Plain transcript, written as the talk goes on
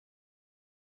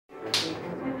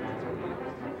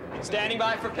Standing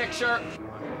by for picture.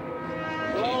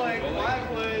 Rolling. Quiet,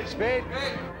 please. Speed.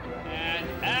 And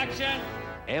action.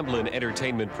 Amblin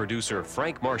Entertainment producer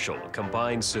Frank Marshall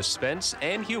combines suspense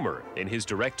and humor in his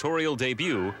directorial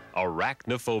debut,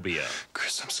 Arachnophobia.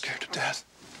 Chris, I'm scared to death.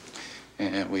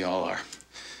 And we all are.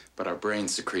 But our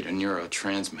brains secrete a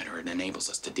neurotransmitter. It enables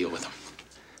us to deal with them.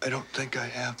 I don't think I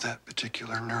have that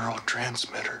particular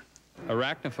neurotransmitter.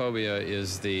 Arachnophobia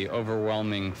is the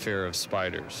overwhelming fear of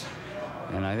spiders.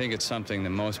 And I think it's something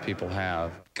that most people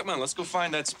have. Come on, let's go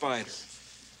find that spider.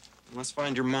 Let's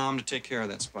find your mom to take care of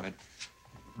that spider.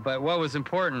 But what was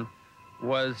important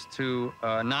was to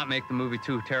not make the movie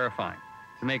too terrifying,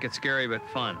 to make it scary but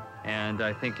fun. And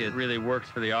I think it really works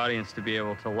for the audience to be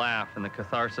able to laugh, and the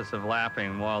catharsis of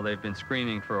laughing while they've been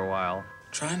screaming for a while.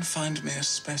 Try and find me a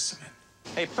specimen.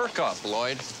 Hey, perk up,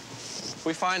 Lloyd. If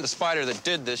we find the spider that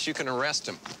did this, you can arrest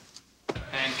him.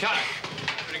 And cut.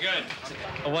 Pretty good.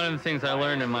 One of the things I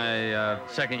learned in my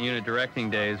second unit directing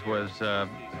days was the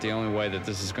only way that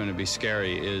this is going to be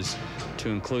scary is to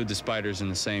include the spiders in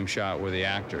the same shot with the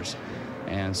actors.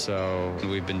 And so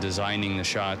we've been designing the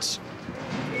shots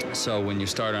so when you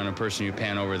start on a person, you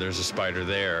pan over, there's a spider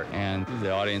there. And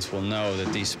the audience will know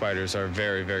that these spiders are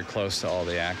very, very close to all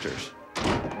the actors.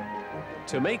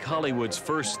 To make Hollywood's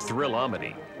first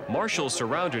thrill-omedy, Marshall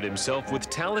surrounded himself with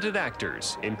talented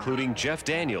actors, including Jeff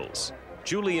Daniels,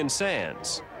 Julian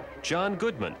Sands, John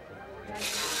Goodman,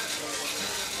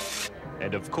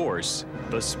 and of course,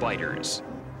 the spiders.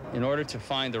 In order to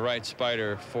find the right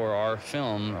spider for our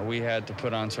film, we had to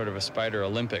put on sort of a spider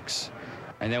Olympics.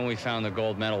 And then we found the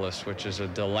gold medalist, which is a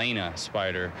Delana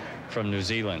spider from New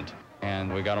Zealand.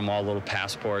 And we got them all little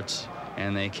passports,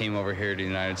 and they came over here to the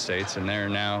United States, and they're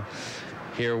now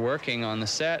here working on the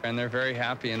set, and they're very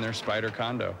happy in their spider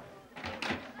condo.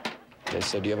 They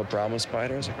said, do you have a problem with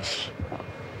spiders?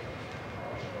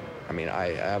 I mean,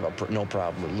 I have no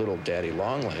problem with little daddy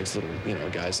long legs, little,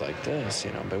 guys like this,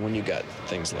 But when you got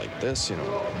things like this,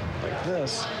 like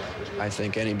this, I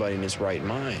think anybody in his right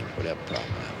mind would have a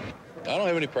problem with that. I don't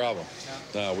have any problem.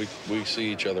 No, we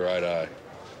see each other eye to eye.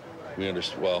 We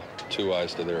understand, well, two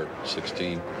eyes to their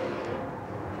 16,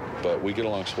 but we get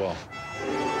along swell.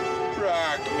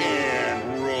 Rock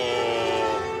and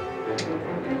roll.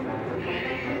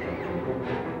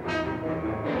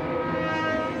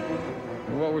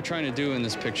 What we're trying to do in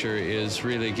this picture is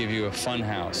really give you a fun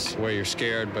house where you're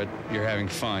scared, but you're having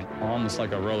fun. Almost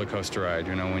like a roller coaster ride,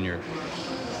 when you're going,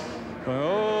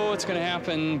 oh, it's going to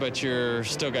happen, but you're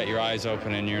still got your eyes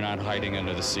open and you're not hiding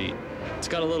under the seat. It's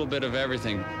got a little bit of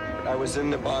everything. I was in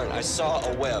the barn. I saw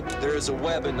a web. There is a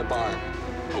web in the barn.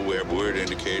 A web would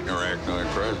indicate an arachnoid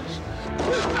presence.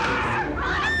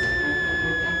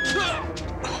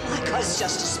 Because it's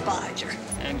just a spider.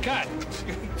 And cut.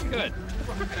 Good.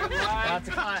 That's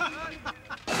a cut.